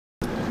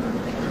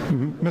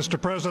Mr.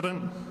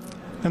 President,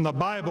 in the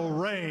Bible,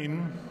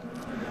 rain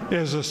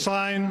is a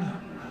sign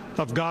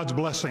of God's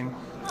blessing.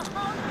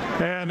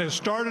 And it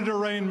started to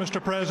rain,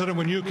 Mr. President,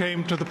 when you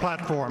came to the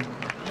platform.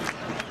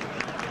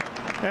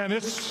 And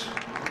it's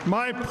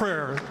my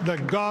prayer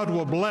that God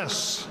will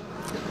bless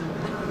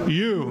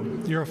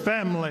you, your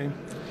family,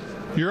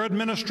 your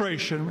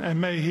administration,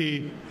 and may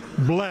He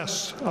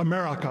bless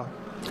America.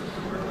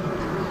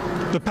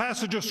 The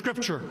passage of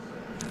Scripture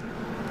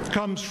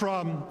comes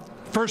from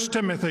 1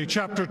 Timothy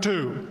chapter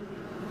 2.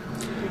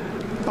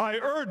 I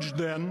urge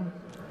then,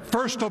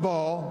 first of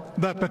all,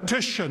 that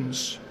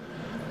petitions,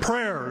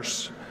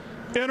 prayers,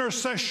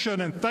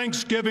 intercession, and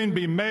thanksgiving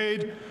be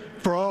made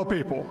for all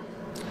people,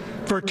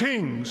 for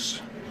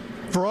kings,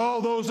 for all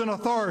those in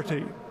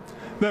authority,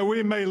 that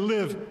we may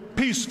live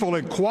peaceful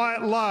and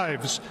quiet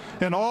lives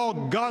in all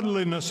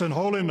godliness and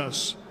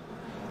holiness.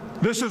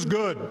 This is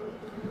good,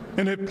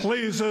 and it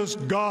pleases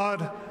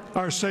God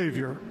our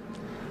Savior,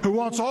 who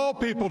wants all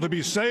people to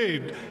be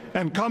saved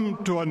and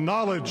come to a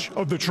knowledge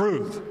of the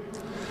truth.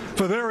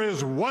 For there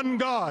is one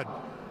God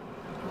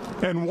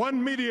and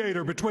one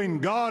mediator between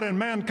God and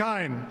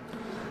mankind,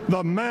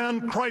 the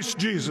man Christ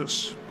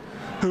Jesus,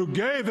 who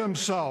gave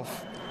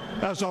himself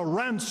as a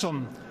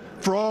ransom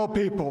for all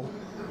people.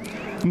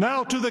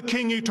 Now to the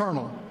King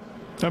eternal,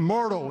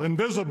 immortal,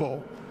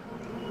 invisible,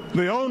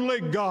 the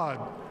only God,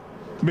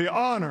 be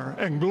honor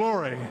and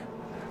glory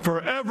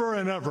forever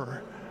and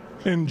ever.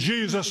 In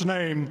Jesus'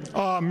 name,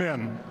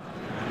 amen.